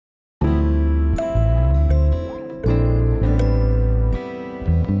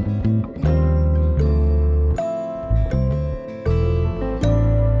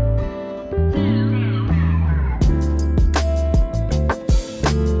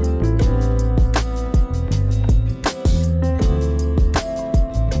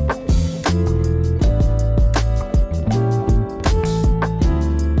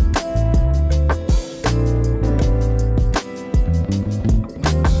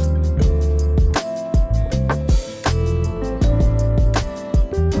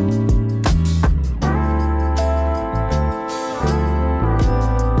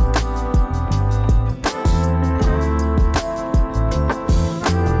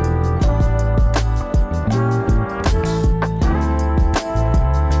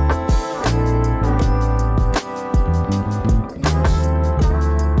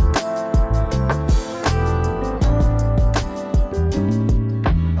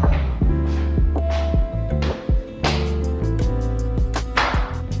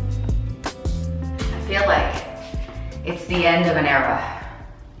the end of an era.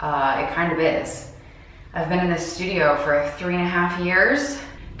 It kind of is. I've been in this studio for 3.5 years.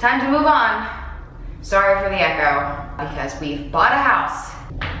 Time to move on. Sorry for the echo, because we've bought a house.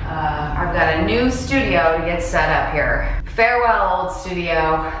 I've got a new studio to get set up here. Farewell, old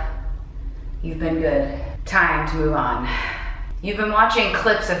studio. You've been good. Time to move on. You've been watching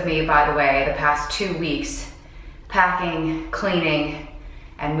clips of me, by the way, the past 2 weeks. Packing, cleaning,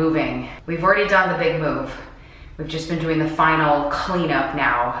 and moving. We've already done the big move. We've just been doing the final cleanup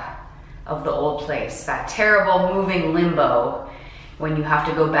now of the old place. That terrible moving limbo when you have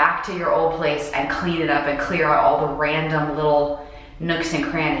to go back to your old place and clean it up and clear out all the random little nooks and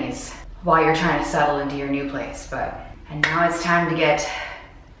crannies while you're trying to settle into your new place. And now it's time to get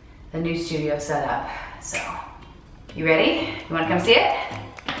the new studio set up. So, you ready? You wanna come see it?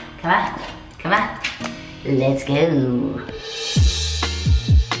 Come on, come on. Let's go.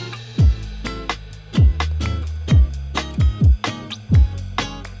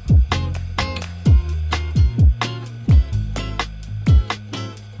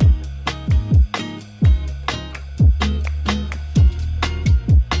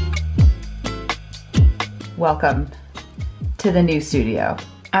 Welcome to the new studio.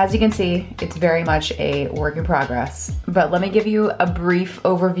 As you can see, it's very much a work in progress, but let me give you a brief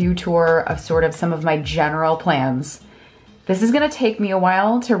overview tour of sort of some of my general plans. This is gonna take me a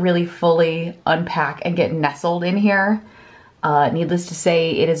while to really fully unpack and get nestled in here. Needless to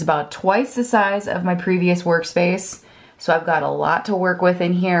say, it is about twice the size of my previous workspace, so I've got a lot to work with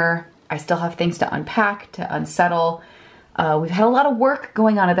in here. I still have things to unpack, to unsettle. We've had a lot of work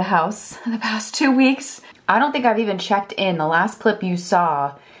going on at the house in the past 2 weeks. I don't think I've even checked in. The last clip you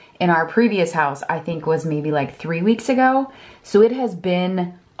saw in our previous house, I think was maybe like 3 weeks ago. So it has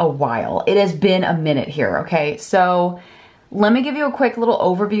been a while. It has been a minute here, okay? So let me give you a quick little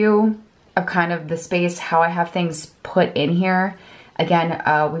overview of kind of the space, how I have things put in here. Again,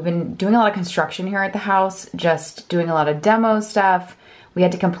 we've been doing a lot of construction here at the house, just doing a lot of demo stuff. We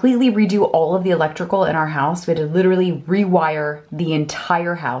had to completely redo all of the electrical in our house. We had to literally rewire the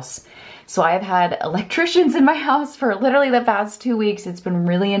entire house. So I have had electricians in my house for literally the past 2 weeks. It's been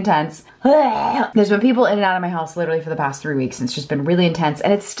really intense. There's been people in and out of my house literally for the past 3 weeks. It's just been really intense,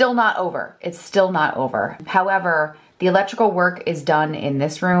 and it's still not over. It's still not over. However, the electrical work is done in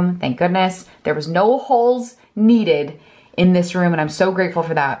this room, thank goodness. There was no holes needed in this room, and I'm so grateful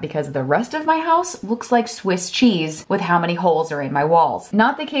for that, because the rest of my house looks like Swiss cheese with how many holes are in my walls.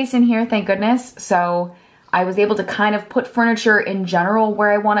 Not the case in here, thank goodness. So I was able to kind of put furniture in general where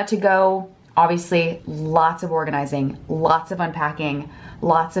I want it to go. Obviously, lots of organizing, lots of unpacking,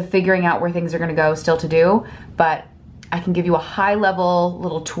 lots of figuring out where things are gonna go still to do, but I can give you a high level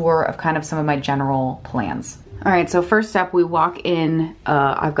little tour of kind of some of my general plans. All right, so first up, we walk in,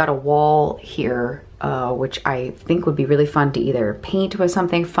 I've got a wall here, which I think would be really fun to either paint with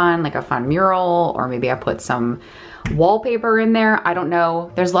something fun, like a fun mural, or maybe I put some wallpaper in there. I don't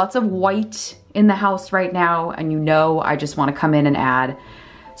know. There's lots of white in the house right now, and you know I just want to come in and add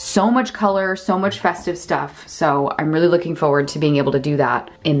so much color, so much festive stuff. So I'm really looking forward to being able to do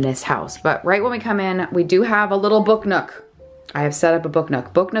that in this house. But right when we come in, we do have a little book nook. I have set up a book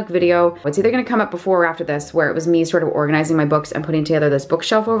nook video. It's either gonna come up before or after this, where it was me sort of organizing my books and putting together this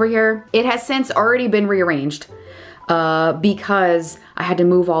bookshelf over here. It has since already been rearranged because I had to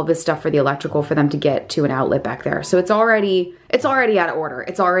move all this stuff for the electrical for them to get to an outlet back there. So it's already out of order.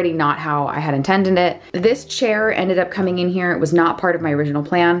 It's already not how I had intended it. This chair ended up coming in here. It was not part of my original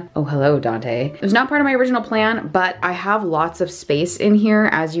plan. Oh, hello, Dante. It was not part of my original plan, but I have lots of space in here,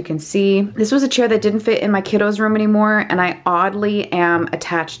 as you can see. This was a chair that didn't fit in my kiddos' room anymore, and I oddly am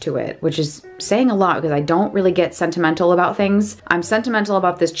attached to it, which is saying a lot because I don't really get sentimental about things. I'm sentimental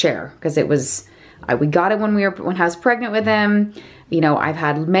about this chair because it was, we got it when I was pregnant with him. You know, I've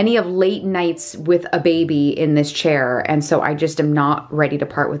had many of late nights with a baby in this chair, and so I just am not ready to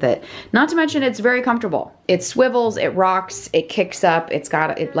part with it. Not to mention it's very comfortable. It swivels, it rocks, it kicks up,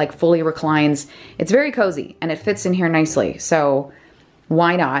 it like fully reclines. It's very cozy and it fits in here nicely. So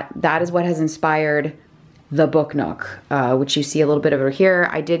why not? That is what has inspired the book nook, which you see a little bit over here.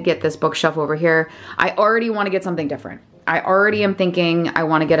 I did get this bookshelf over here. I already want to get something different. I already am thinking I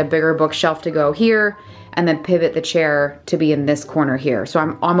want to get a bigger bookshelf to go here and then pivot the chair to be in this corner here. So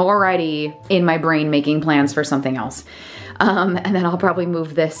I'm already in my brain making plans for something else. And then I'll probably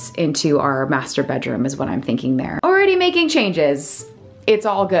move this into our master bedroom is what I'm thinking there. Already making changes. It's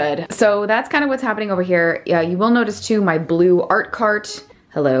all good. So that's kind of what's happening over here. Yeah, you will notice too my blue art cart.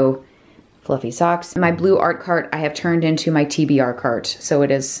 Hello. fluffy socks. My blue art cart I have turned into my TBR cart, so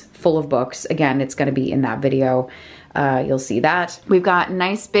it is full of books. Again, it's gonna be in that video. You'll see that. We've got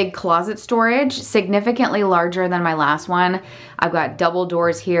nice big closet storage, significantly larger than my last one. I've got double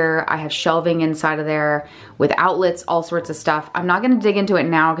doors here. I have shelving inside of there with outlets, all sorts of stuff. I'm not gonna dig into it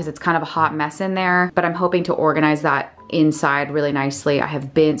now because it's kind of a hot mess in there, but I'm hoping to organize that inside really nicely. I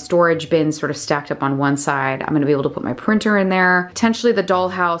have storage bins sort of stacked up on one side. I'm gonna be able to put my printer in there. Potentially the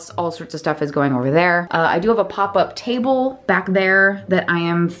dollhouse, all sorts of stuff is going over there. I do have a pop-up table back there that I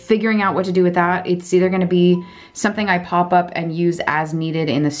am figuring out what to do with that. It's either gonna be something I pop up and use as needed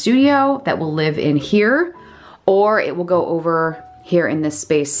in the studio that will live in here, or it will go over here in this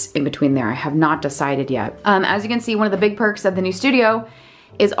space in between there. I have not decided yet. As you can see, one of the big perks of the new studio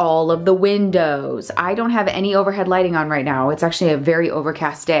is all of the windows. I don't have any overhead lighting on right now. It's actually a very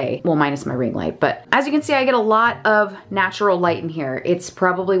overcast day. Well, minus my ring light, but as you can see, I get a lot of natural light in here. It's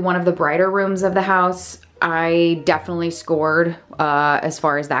probably one of the brighter rooms of the house. I definitely scored as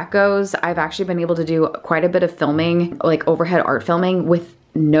far as that goes. I've actually been able to do quite a bit of filming, like overhead art filming with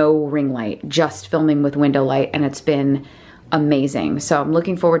no ring light, just filming with window light, and it's been amazing. So I'm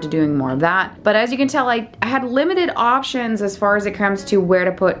looking forward to doing more of that. But as you can tell, I had limited options as far as it comes to where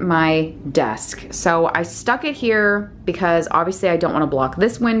to put my desk. So I stuck it here because obviously I don't want to block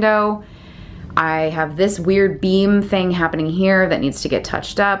this window. I have this weird beam thing happening here that needs to get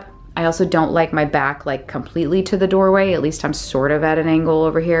touched up. I also don't like my back like completely to the doorway. At least I'm sort of at an angle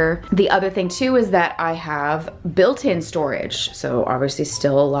over here. The other thing too is that I have built-in storage. So obviously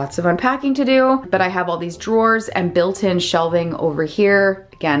still lots of unpacking to do, but I have all these drawers and built-in shelving over here.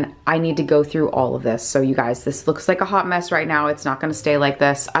 Again, I need to go through all of this. So you guys, this looks like a hot mess right now. It's not gonna stay like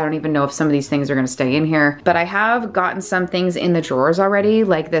this. I don't even know if some of these things are gonna stay in here, but I have gotten some things in the drawers already.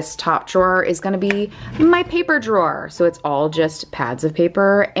 Like this top drawer is gonna be my paper drawer. So it's all just pads of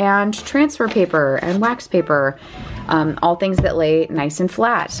paper and transfer paper and wax paper, all things that lay nice and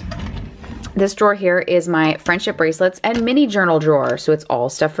flat. This drawer here is my friendship bracelets and mini journal drawer. So it's all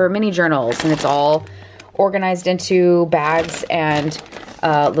stuff for mini journals, and it's all organized into bags and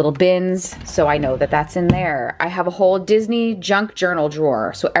little bins, so I know that that's in there. I have a whole Disney junk journal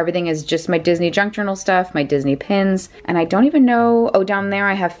drawer, so everything is just my Disney junk journal stuff, my Disney pins, and I don't even know, oh, down there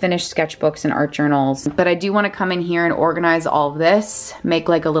I have finished sketchbooks and art journals. But I do want to come in here and organize all of this, make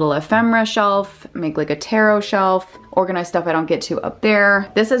like a little ephemera shelf, make like a tarot shelf, organize stuff I don't get to up there.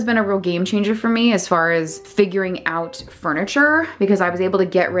 This has been a real game changer for me as far as figuring out furniture, because I was able to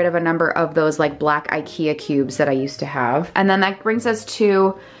get rid of a number of those like black IKEA cubes that I used to have. And then that brings us to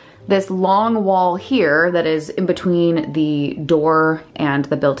this long wall here that is in between the door and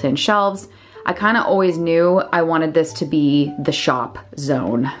the built-in shelves. I kind of always knew I wanted this to be the shop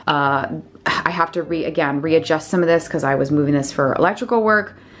zone. I have to readjust some of this because I was moving this for electrical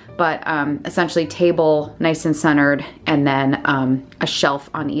work, but essentially table nice and centered, and then a shelf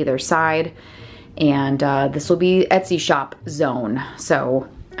on either side. And this will be Etsy shop zone. So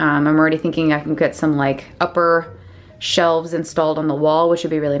I'm already thinking I can get some like upper shelves installed on the wall, which would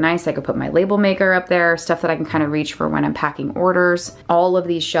be really nice. I could put my label maker up there, stuff that I can kind of reach for when I'm packing orders. All of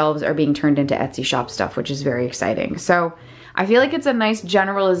these shelves are being turned into Etsy shop stuff, which is very exciting. So I feel like it's a nice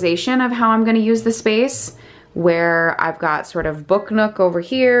generalization of how I'm gonna use the space, where I've got sort of book nook over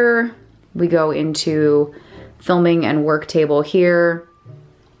here. We go into filming and work table here,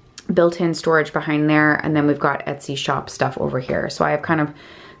 built-in storage behind there, and then we've got Etsy shop stuff over here. So I have kind of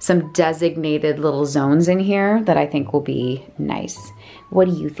some designated little zones in here that I think will be nice. What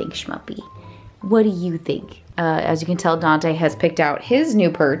do you think, Schmuppy? What do you think? As you can tell, Dante has picked out his new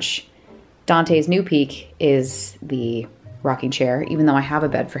perch. Dante's new peak is the rocking chair, even though I have a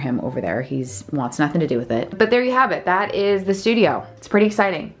bed for him over there. He wants nothing to do with it. But there you have it. That is the studio. It's pretty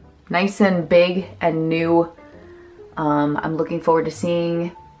exciting. Nice and big and new. I'm looking forward to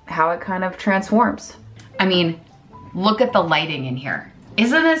seeing how it kind of transforms. I mean, look at the lighting in here.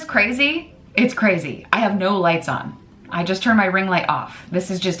 Isn't this crazy? It's crazy. I have no lights on. I just turned my ring light off.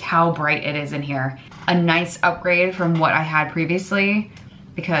 This is just how bright it is in here. A nice upgrade from what I had previously,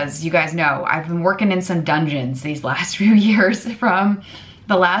 because you guys know I've been working in some dungeons these last few years. From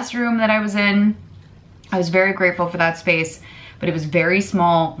the last room that I was in, I was very grateful for that space, but it was very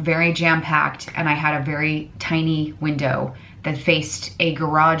small, very jam-packed, and I had a very tiny window that faced a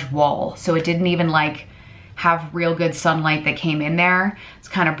garage wall. So it didn't even like have real good sunlight that came in there. It's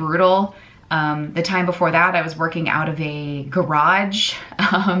kind of brutal. The time before that, I was working out of a garage.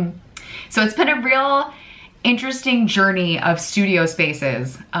 So it's been a real interesting journey of studio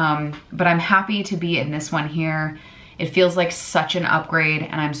spaces, but I'm happy to be in this one here. It feels like such an upgrade,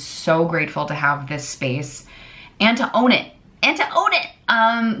 and I'm so grateful to have this space and to own it.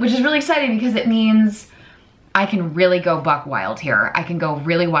 which is really exciting because it means I can really go buck wild here. I can go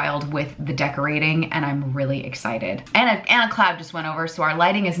really wild with the decorating, and I'm really excited. And a cloud just went over, so our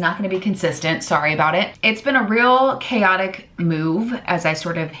lighting is not gonna be consistent. Sorry about it. It's been a real chaotic move, as I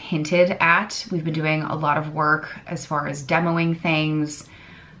sort of hinted at. We've been doing a lot of work as far as demoing things,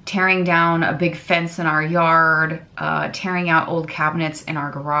 tearing down a big fence in our yard, tearing out old cabinets in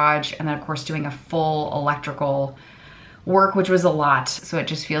our garage, and then of course doing a full electrical work, which was a lot. So it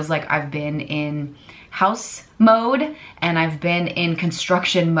just feels like I've been in house mode and I've been in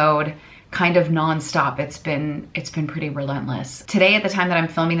construction mode kind of nonstop. It's been pretty relentless. Today, at the time that I'm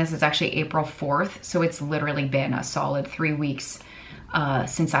filming this, is actually April 4th. So it's literally been a solid 3 weeks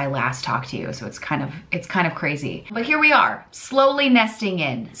since I last talked to you. So it's kind of crazy. But here we are, slowly nesting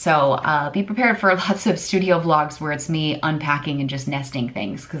in. So be prepared for lots of studio vlogs where it's me unpacking and just nesting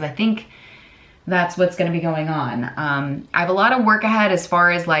things, because I think that's what's gonna be going on. I have a lot of work ahead as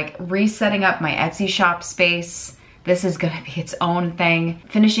far as like resetting up my Etsy shop space. This is gonna be its own thing.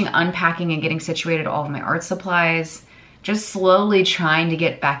 Finishing unpacking and getting situated all of my art supplies. Just slowly trying to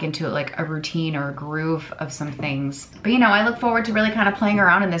get back into like a routine or a groove of some things. But you know, I look forward to really kind of playing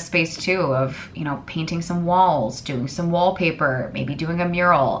around in this space too, of, you know, painting some walls, doing some wallpaper, maybe doing a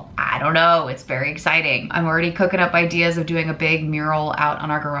mural. I don't know, it's very exciting. I'm already cooking up ideas of doing a big mural out on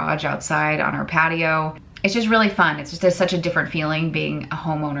our garage outside on our patio. It's just really fun. It's just such a different feeling being a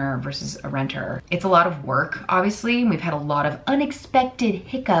homeowner versus a renter. It's a lot of work, obviously. We've had a lot of unexpected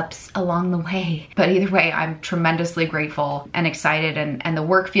hiccups along the way. But either way, I'm tremendously grateful and excited, and the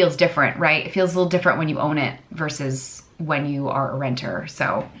work feels different, right? It feels a little different when you own it versus when you are a renter.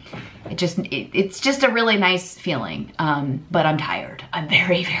 So it's just a really nice feeling. But I'm tired. I'm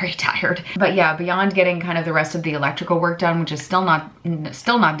very, very tired. But yeah, beyond getting kind of the rest of the electrical work done, which is still not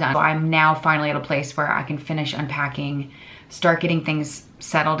done, I'm now finally at a place where I can finish unpacking, start getting things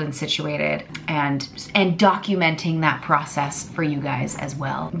settled and situated, and documenting that process for you guys as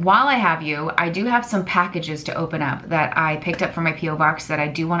well. While I have you, I do have some packages to open up that I picked up from my P.O. box that I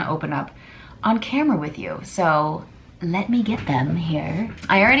do want to open up on camera with you. So let me get them here.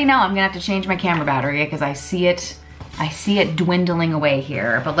 I already know I'm gonna have to change my camera battery because I see it dwindling away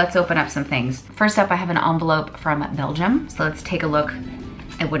here, but let's open up some things. First up, I have an envelope from Belgium. So let's take a look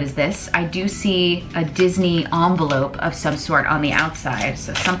at what is this. I do see a Disney envelope of some sort on the outside.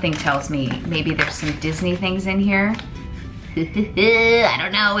 So something tells me maybe there's some Disney things in here. I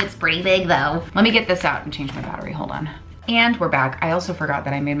don't know, it's pretty big though. Let me get this out and change my battery, hold on. And we're back. I also forgot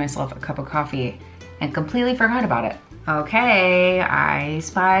that I made myself a cup of coffee and completely forgot about it. Okay, I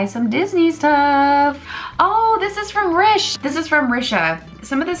spy some Disney stuff. Oh, this is from Rish. This is from Risha.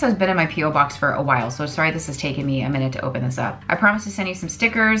 Some of this has been in my P.O. box for a while, so sorry this has taken me a minute to open this up. I promise to send you some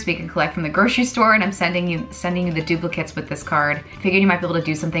stickers we can collect from the grocery store, and I'm sending you the duplicates with this card. Figured you might be able to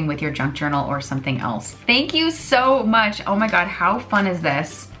do something with your junk journal or something else. Thank you so much. Oh my God, how fun is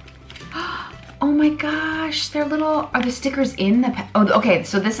this? Oh my gosh, they're little, are the stickers in the, oh, okay,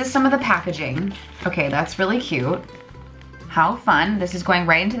 so this is some of the packaging. Okay, that's really cute. How fun. This is going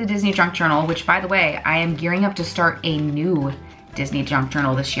right into the Disney Junk Journal, which by the way, I am gearing up to start a new Disney Junk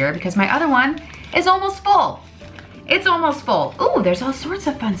Journal this year because my other one is almost full. It's almost full. Ooh, there's all sorts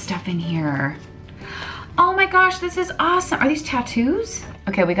of fun stuff in here. Oh my gosh, this is awesome. Are these tattoos?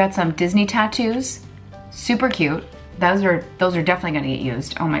 Okay, we got some Disney tattoos. Super cute. Those are definitely gonna get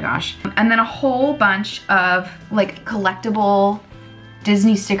used. Oh my gosh. And then a whole bunch of like collectible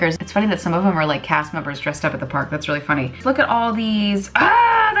Disney stickers. It's funny that some of them are like cast members dressed up at the park. That's really funny. Look at all these.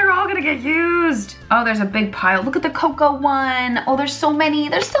 Ah, they're all gonna get used. Oh, there's a big pile. Look at the Coco one. Oh, there's so many.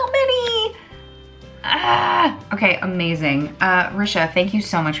 There's so many. Ah, okay, amazing. Risha, thank you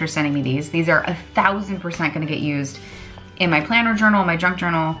so much for sending me these. These are 1000% gonna get used in my planner journal, my junk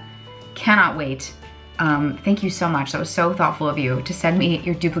journal. Cannot wait. Thank you so much. That was so thoughtful of you to send me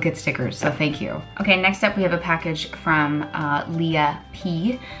your duplicate stickers, so thank you. Okay, next up we have a package from Leah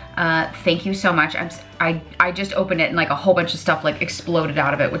P. Thank you so much. I just opened it and like a whole bunch of stuff like exploded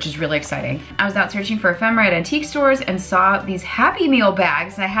out of it, which is really exciting. I was out searching for ephemera at antique stores and saw these Happy Meal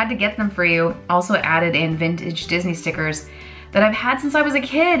bags, and I had to get them for you. Also added in vintage Disney stickers that I've had since I was a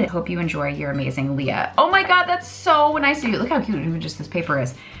kid. Hope you enjoy. You're amazing, Leah. Oh my God, that's so nice of you. Look how cute even just this paper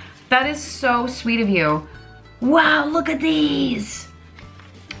is. That is so sweet of you. Wow, look at these.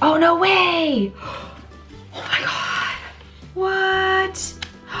 Oh, no way. Oh my God. What?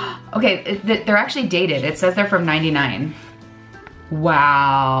 Okay, they're actually dated. It says they're from '99.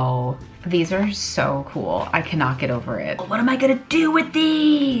 Wow. These are so cool. I cannot get over it. What am I gonna do with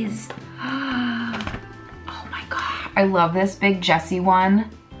these? Oh my God. I love this big Jessie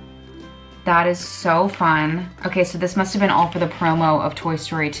one. That is so fun. Okay, so this must have been all for the promo of Toy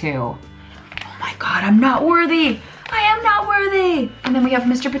Story 2. Oh my God, I'm not worthy. I am not worthy. And then we have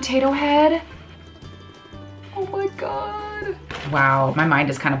Mr. Potato Head. Oh my God. Wow, my mind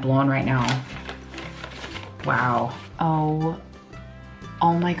is kind of blown right now. Wow. Oh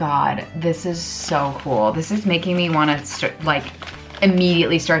my God, this is so cool. This is making me want to start, like,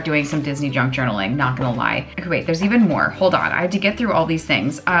 immediately start doing some Disney junk journaling, not gonna lie. Okay, wait, there's even more. Hold on, I have to get through all these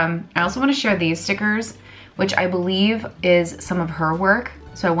things. I also wanna share these stickers, which I believe is some of her work.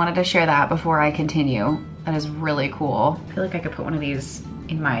 So I wanted to share that before I continue. That is really cool. I feel like I could put one of these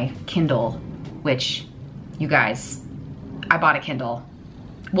in my Kindle, which, you guys, I bought a Kindle.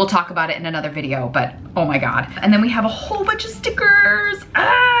 We'll talk about it in another video, but oh my God. And then we have a whole bunch of stickers.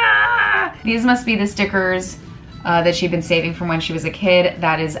 Ah! These must be the stickers that she'd been saving from when she was a kid.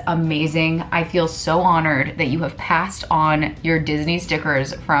 That is amazing. I feel so honored that you have passed on your Disney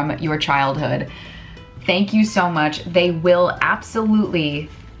stickers from your childhood. Thank you so much. They will absolutely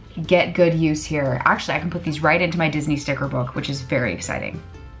get good use here. Actually, I can put these right into my Disney sticker book, which is very exciting.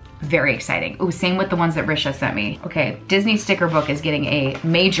 Very exciting. Ooh, same with the ones that Risha sent me. Okay, Disney sticker book is getting a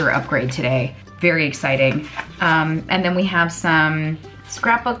major upgrade today. Very exciting. And then we have some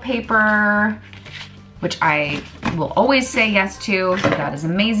scrapbook paper, which I will always say yes to, so that is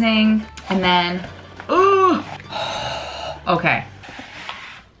amazing. And then, ooh, okay.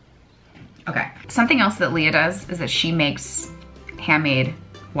 Okay, something else that Leah does is that she makes handmade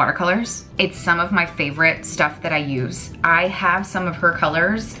watercolors. It's some of my favorite stuff that I use. I have some of her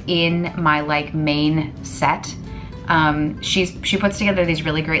colors in my like main set. She puts together these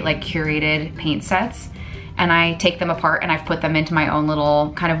really great like curated paint sets, and I take them apart and I've put them into my own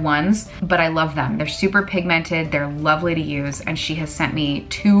little kind of ones, but I love them. They're super pigmented, they're lovely to use, and she has sent me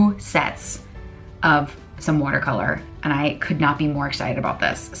 2 sets of some watercolor, and I could not be more excited about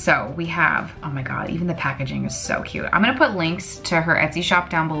this. So we have, oh my God, even the packaging is so cute. I'm gonna put links to her Etsy shop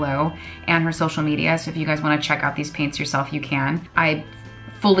down below and her social media, so if you guys wanna check out these paints yourself, you can. I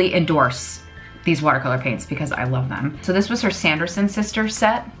fully endorse these watercolor paints because I love them. So this was her Sanderson sister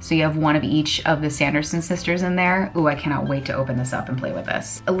set. So you have one of each of the Sanderson sisters in there. Ooh, I cannot wait to open this up and play with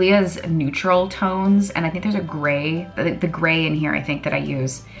this. Aaliyah's neutral tones, and I think there's a gray, the gray in here I think that I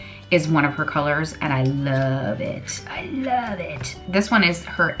use is one of her colors, and I love it. I love it. This one is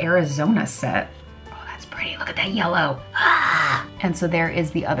her Arizona set. Oh, that's pretty, look at that yellow. Ah! And so there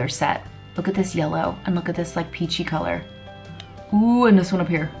is the other set. Look at this yellow, and look at this like peachy color. Ooh, and this one up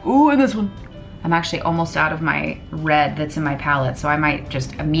here. Ooh, and this one. I'm actually almost out of my red that's in my palette, so I might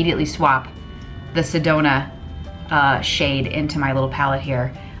just immediately swap the Sedona shade into my little palette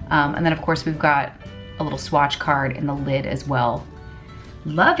here. And then of course we've got a little swatch card in the lid as well.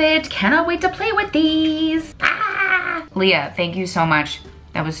 Love it, cannot wait to play with these. Ah! Leah, thank you so much.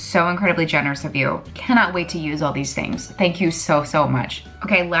 That was so incredibly generous of you. Cannot wait to use all these things. Thank you so, so much.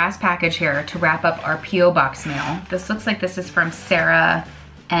 Okay, last package here to wrap up our P.O. Box mail. This looks like this is from Sarah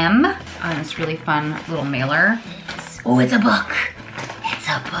M. On this really fun little mailer. Oh, it's a book. It's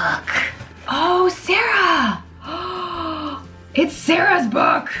a book. Oh, Sarah. It's Sarah's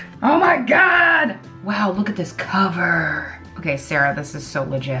book. Oh my God. Wow, look at this cover. Okay, Sarah, this is so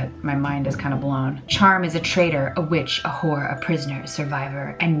legit. My mind is kind of blown. Charm is a traitor, a witch, a whore, a prisoner, a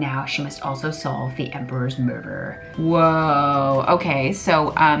survivor, and now she must also solve the Emperor's murder. Whoa, okay,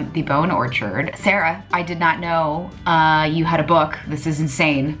 so The Bone Orchard. Sarah, I did not know you had a book. This is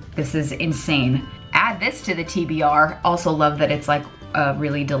insane. This is insane. Add this to the TBR. Also love that it's like a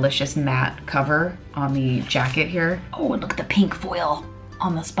really delicious matte cover on the jacket here. Oh, and look at the pink foil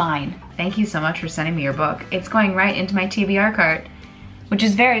on the spine. Thank you so much for sending me your book. It's going right into my TBR cart, which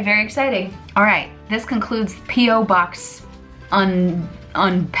is very, very exciting. All right, this concludes P.O. Box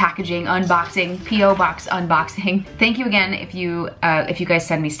unpackaging, unboxing, P.O. Box unboxing. Thank you again if you guys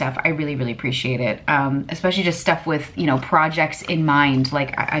send me stuff. I really, really appreciate it. Especially just stuff with, you know, projects in mind.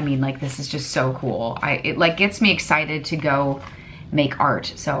 Like, I mean, like this is just so cool. It like gets me excited to go make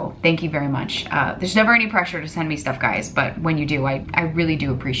art, so thank you very much. There's never any pressure to send me stuff, guys, but when you do, I really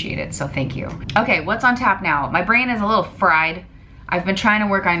do appreciate it, so thank you. Okay, what's on tap now? My brain is a little fried. I've been trying to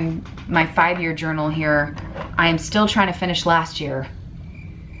work on my 5-year journal here. I am still trying to finish last year.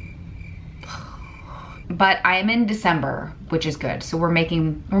 But I am in December, which is good, so we're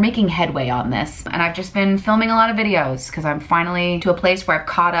making headway on this. And I've just been filming a lot of videos because I'm finally to a place where I've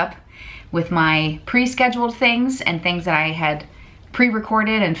caught up with my pre-scheduled things and things that I had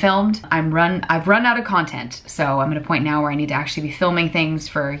pre-recorded and filmed. I've run out of content, so I'm at a point now where I need to actually be filming things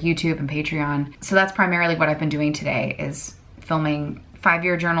for YouTube and Patreon. So that's primarily what I've been doing today, is filming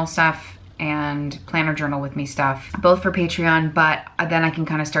 5-year journal stuff and planner journal with me stuff, both for Patreon, but then I can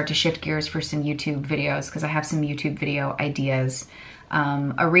kind of start to shift gears for some YouTube videos because I have some YouTube video ideas.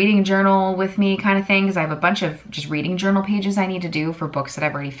 A reading journal with me kind of thing, because I have a bunch of just reading journal pages I need to do for books that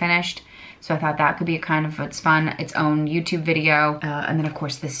I've already finished. So I thought that could be its own YouTube video. And then of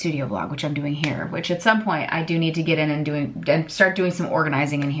course the studio vlog, which I'm doing here, which at some point I do need to get in and start doing some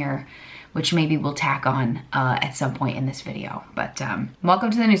organizing in here, which maybe we'll tack on at some point in this video. But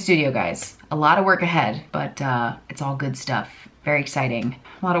welcome to the new studio, guys. A lot of work ahead, but it's all good stuff. Very exciting.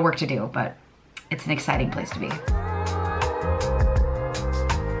 A lot of work to do, but it's an exciting place to be.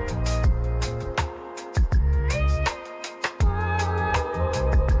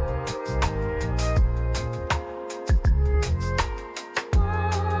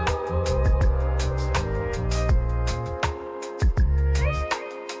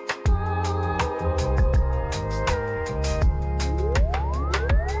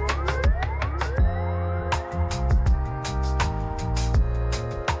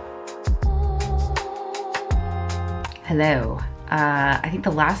 Hello. I think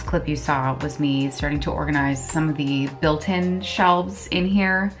the last clip you saw was me starting to organize some of the built-in shelves in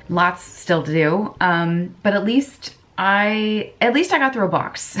here. Lots still to do, but at least I got through a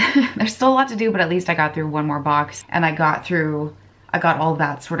box. There's still a lot to do, but at least I got through one more box, and I got all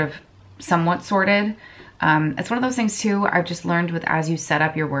that sort of somewhat sorted. It's one of those things too, I've just learned with as you set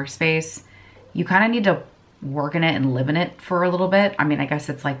up your workspace, you kind of need to work in it and live in it for a little bit. I mean, I guess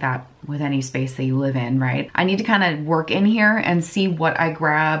it's like that with any space that you live in, right? I need to kind of work in here and see what I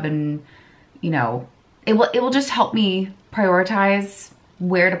grab, and you know, it will just help me prioritize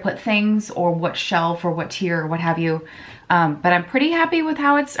where to put things or what shelf or what tier or what have you. But I'm pretty happy with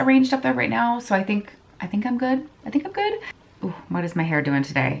how it's arranged up there right now. So I think I'm good. Ooh, what is my hair doing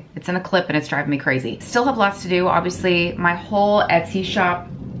today? It's in a clip and it's driving me crazy. Still have lots to do. Obviously, my whole Etsy shop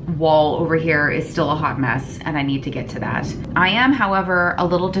wall over here is still a hot mess, and I need to get to that. I am, however, a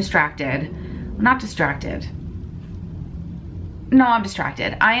little distracted. Not distracted. No, I'm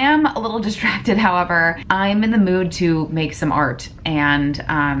distracted. I am a little distracted, however. I'm in the mood to make some art, and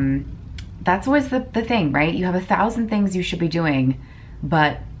that's always the thing, right? You have 1,000 things you should be doing,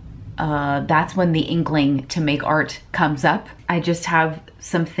 but that's when the inkling to make art comes up. I just have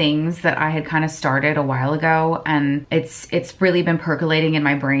some things that I had kind of started a while ago, and it's really been percolating in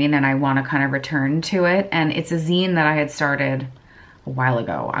my brain, and I want to kind of return to it. And it's a zine that I had started a while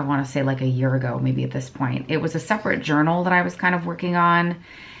ago. I want to say like a year ago, maybe at this point. It was a separate journal that I was kind of working on.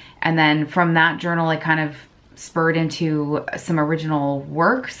 And then from that journal, I kind of spurred into some original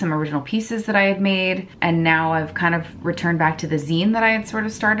work, some original pieces that I had made. And now I've kind of returned back to the zine that I had sort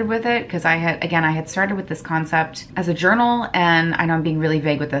of started with it, because I had started with this concept as a journal, and I know I'm being really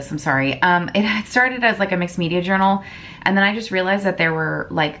vague with this, I'm sorry. It had started as like a mixed media journal, and then I just realized that there were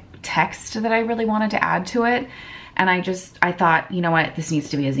like text that I really wanted to add to it. And I thought, you know what, this needs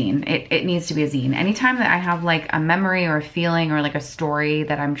to be a zine. It needs to be a zine. Anytime that I have like a memory or a feeling or like a story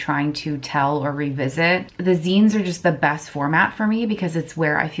that I'm trying to tell or revisit, the zines are just the best format for me, because it's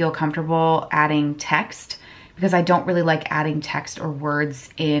where I feel comfortable adding text, because I don't really like adding text or words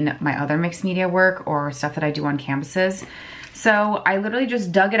in my other mixed media work or stuff that I do on canvases. So I literally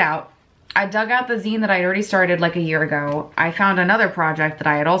just dug it out. I dug out the zine that I had already started like a year ago. I found another project that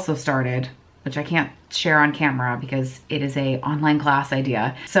I had also started, which I can't share on camera because it is a online class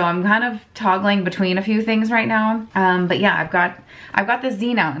idea. So I'm kind of toggling between a few things right now. But yeah, I've got this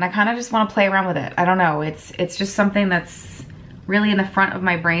zine out, and I kind of just want to play around with it. I don't know, it's just something that's really in the front of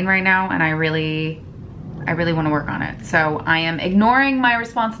my brain right now, and I really want to work on it. So I am ignoring my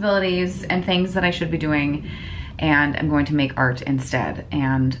responsibilities and things that I should be doing, and I'm going to make art instead.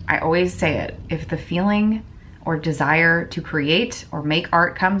 And I always say it, if the feeling or desire to create or make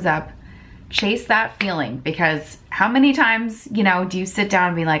art comes up, chase that feeling, because how many times, you know, do you sit down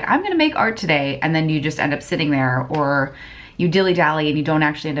and be like, I'm gonna make art today, and then you just end up sitting there, or you dilly-dally and you don't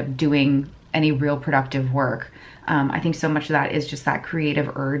actually end up doing any real productive work. I think so much of that is just that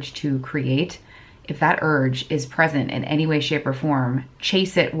creative urge to create. If that urge is present in any way, shape, or form,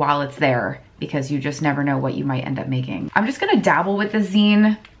 chase it while it's there, because you just never know what you might end up making. I'm just gonna dabble with the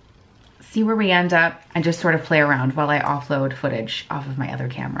zine, see where we end up, and just sort of play around while I offload footage off of my other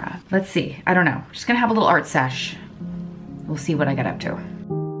camera. Let's see, I don't know. Just gonna have a little art sesh. We'll see what I get up to.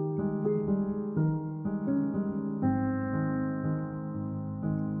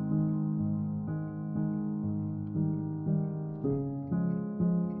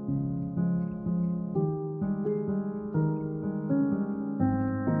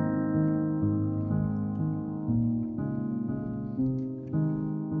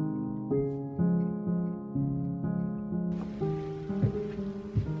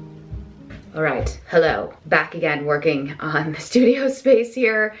 All right, hello. Back again working on the studio space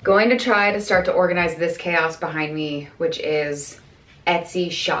here. Going to try to start to organize this chaos behind me, which is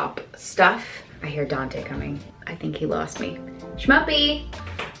Etsy shop stuff. I hear Dante coming. I think he lost me. Shmuppy!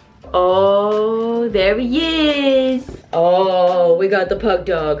 Oh, there he is. Oh, we got the pug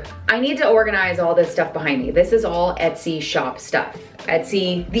dog. I need to organize all this stuff behind me. This is all Etsy shop stuff.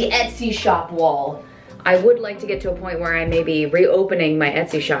 Etsy, the Etsy shop wall. I would like to get to a point where I may be reopening my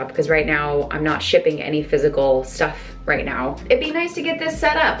Etsy shop because right now I'm not shipping any physical stuff right now. It'd be nice to get this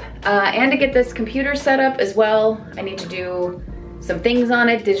set up and to get this computer set up as well. I need to do some things on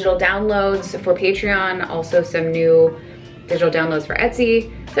it, digital downloads for Patreon, also some new digital downloads for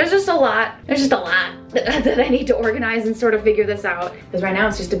Etsy. There's just a lot that I need to organize and sort of figure this out. Because right now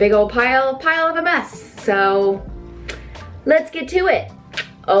it's just a big old pile of a mess. So let's get to it.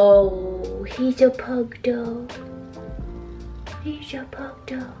 Oh, he's a pug dog. He's a pug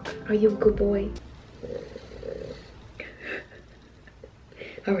dog. Are you a good boy?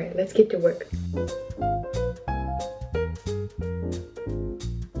 All right, let's get to work.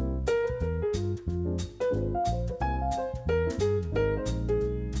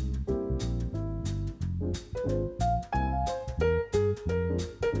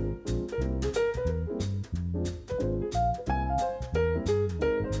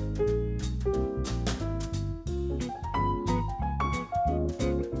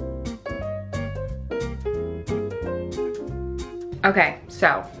 Okay,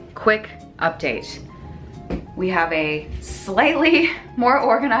 so quick update. We have a slightly more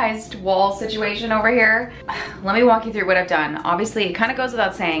organized wall situation over here. Let me walk you through what I've done. Obviously, it kind of goes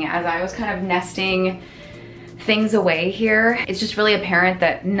without saying, as I was kind of nesting things away here, it's just really apparent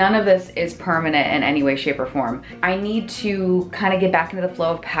that none of this is permanent in any way, shape, or form. I need to kind of get back into the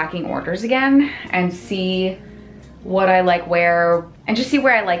flow of packing orders again and see what I like where, and just see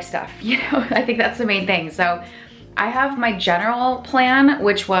where I like stuff, you know? I think that's the main thing. So I have my general plan,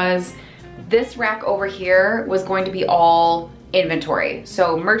 which was this rack over here was going to be all inventory.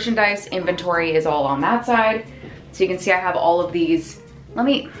 So merchandise inventory is all on that side. So you can see I have all of these. Let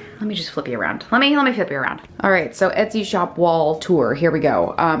me just flip you around. Let me flip you around. All right, so Etsy shop wall tour, here we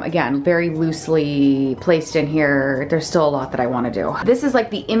go. Again, very loosely placed in here. There's still a lot that I wanna do. This is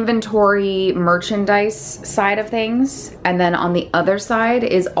like the inventory merchandise side of things. And then on the other side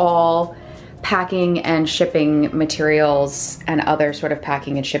is all packing and shipping materials and other sort of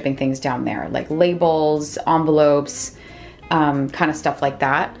packing and shipping things down there, like labels, envelopes, kind of stuff like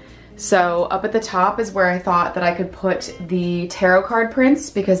that. So up at the top is where I thought that I could put the tarot card prints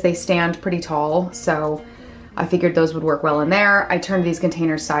because they stand pretty tall. So I figured those would work well in there. I turned these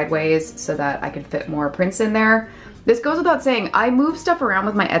containers sideways so that I could fit more prints in there. This goes without saying, I move stuff around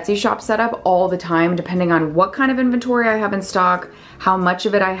with my Etsy shop setup all the time, depending on what kind of inventory I have in stock, how much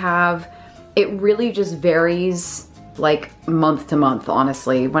of it I have. It really just varies like month to month,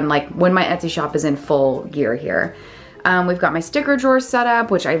 honestly, when my Etsy shop is in full gear here. We've got my sticker drawer set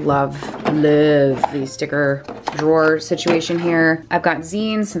up, which I love the sticker drawer situation here. I've got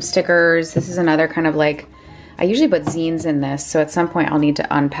zines, some stickers. This is another kind of like, I usually put zines in this, so at some point I'll need to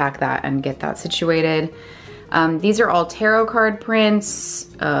unpack that and get that situated. These are all tarot card prints,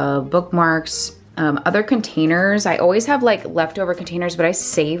 bookmarks, other containers. I always have like leftover containers, but I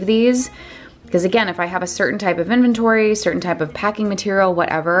save these because again, if I have a certain type of inventory, certain type of packing material,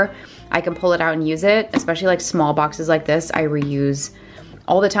 whatever, I can pull it out and use it, especially like small boxes like this, I reuse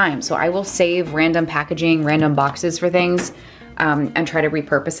all the time. So I will save random packaging, random boxes for things and try to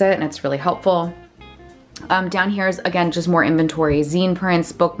repurpose it, and it's really helpful. Down here is, again, just more inventory, zine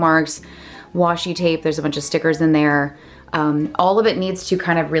prints, bookmarks, washi tape, there's a bunch of stickers in there. All of it needs to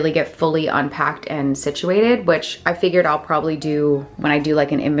kind of really get fully unpacked and situated, which I figured I'll probably do when I do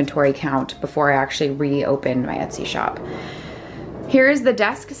like an inventory count before I actually reopen my Etsy shop. Here's the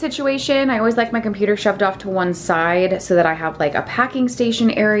desk situation. I always like my computer shoved off to one side so that I have like a packing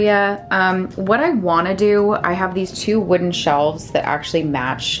station area. What I wanna do, I have these two wooden shelves that actually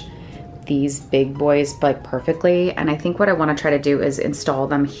match these big boys like perfectly, and I think what I want to try to do is install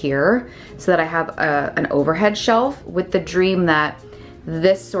them here so that I have an overhead shelf, with the dream that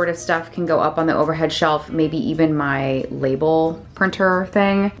this sort of stuff can go up on the overhead shelf, maybe even my label printer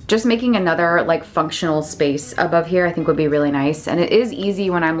thing. Just making another like functional space above here I think would be really nice. And it is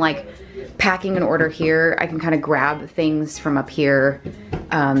easy when I'm like packing an order here, I can kind of grab things from up here.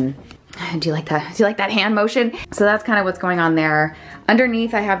 Do you like that? Do you like that hand motion? So that's kind of what's going on there.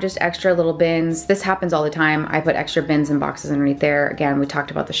 Underneath, I have just extra little bins. This happens all the time. I put extra bins and boxes underneath there. Again, we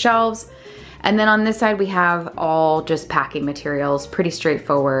talked about the shelves. And then on this side, we have all just packing materials, pretty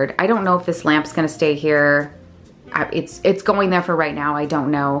straightforward. I don't know if this lamp's gonna stay here. it's going there for right now, I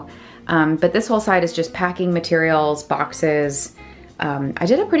don't know. But this whole side is just packing materials, boxes. I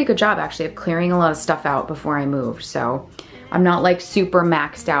did a pretty good job actually of clearing a lot of stuff out before I moved, so I'm not like super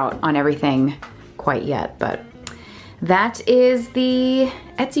maxed out on everything quite yet, but that is the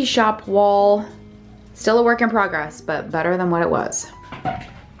Etsy shop wall. Still a work in progress, but better than what it was.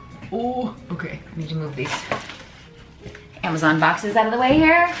 Oh, okay, I need to move these Amazon boxes out of the way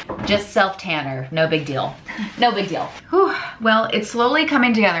here. Just self-tanner, no big deal. No big deal. Whew. Well, it's slowly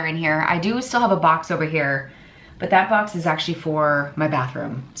coming together in here. I do still have a box over here, but that box is actually for my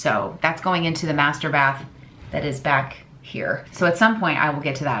bathroom. So that's going into the master bath that is back here. So at some point I will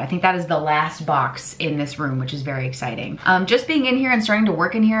get to that. I think that is the last box in this room, which is very exciting. Just being in here and starting to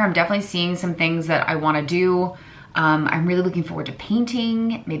work in here, I'm definitely seeing some things that I wanna do. I'm really looking forward to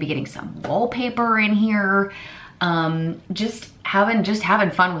painting, maybe getting some wallpaper in here. Just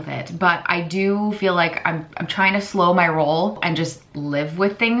having fun with it. But I do feel like I'm trying to slow my roll and just live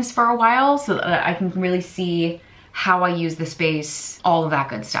with things for a while so that I can really see how I use the space, all of that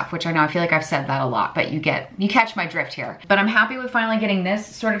good stuff, which I know I feel like I've said that a lot, but you catch my drift here. But I'm happy with finally getting this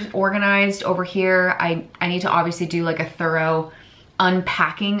sort of organized over here. I need to obviously do like a thorough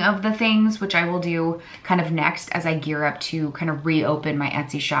unpacking of the things, which I will do kind of next as I gear up to kind of reopen my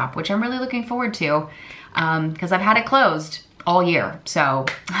Etsy shop, which I'm really looking forward to because I've had it closed all year. So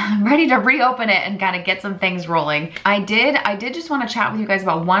I'm ready to reopen it and kind of get some things rolling. I did just want to chat with you guys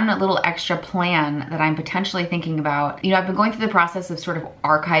about one little extra plan that I'm potentially thinking about. You know, I've been going through the process of sort of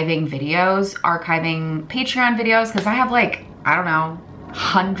archiving videos, archiving Patreon videos, because I have like, I don't know,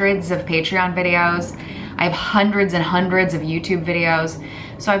 hundreds of Patreon videos. I have hundreds and hundreds of YouTube videos.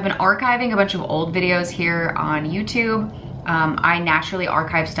 So I've been archiving a bunch of old videos here on YouTube. I naturally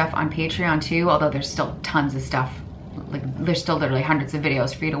archive stuff on Patreon too, although there's still tons of stuff. Like there's still literally hundreds of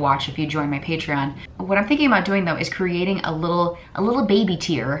videos for you to watch if you join my Patreon. What I'm thinking about doing though is creating a little baby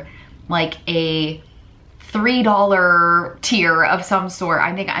tier, like a $3 tier of some sort.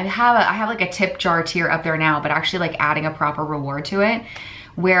 I think I have like a tip jar tier up there now, but actually like adding a proper reward to it,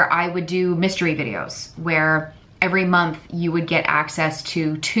 where I would do mystery videos, where every month you would get access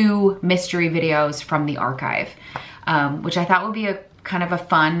to 2 mystery videos from the archive, which I thought would be a kind of a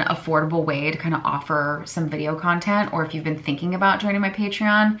fun, affordable way to kind of offer some video content. Or if you've been thinking about joining my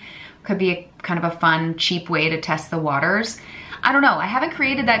Patreon, could be a kind of a fun, cheap way to test the waters. I don't know, I haven't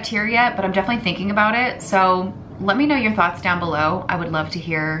created that tier yet, but I'm definitely thinking about it. So let me know your thoughts down below. I would love to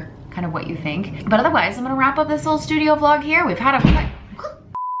hear kind of what you think. But otherwise, I'm gonna wrap up this little studio vlog here. We've had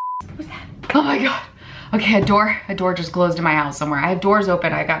what was that? Oh my God. Okay, a door just closed in my house somewhere. I have doors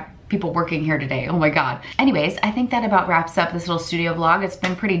open, I got people working here today, oh my God. Anyways, I think that about wraps up this little studio vlog. It's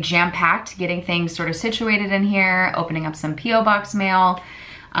been pretty jam-packed, getting things sort of situated in here, opening up some P.O. box mail,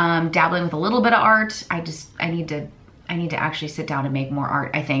 dabbling with a little bit of art. I need to actually sit down and make more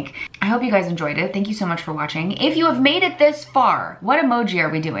art, I think. I hope you guys enjoyed it. Thank you so much for watching. If you have made it this far, what emoji are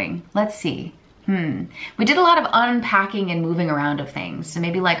we doing? Let's see. We did a lot of unpacking and moving around of things. So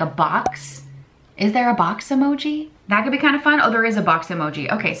maybe like a box. Is there a box emoji? That could be kind of fun. Oh, there is a box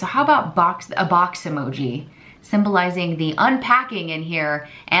emoji. Okay, so how about a box emoji symbolizing the unpacking in here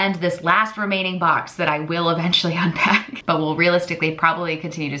and this last remaining box that I will eventually unpack, but will realistically probably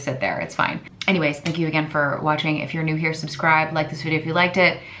continue to sit there. It's fine. Anyways, thank you again for watching. If you're new here, subscribe, like this video if you liked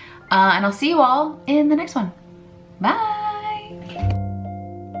it, and I'll see you all in the next one. Bye.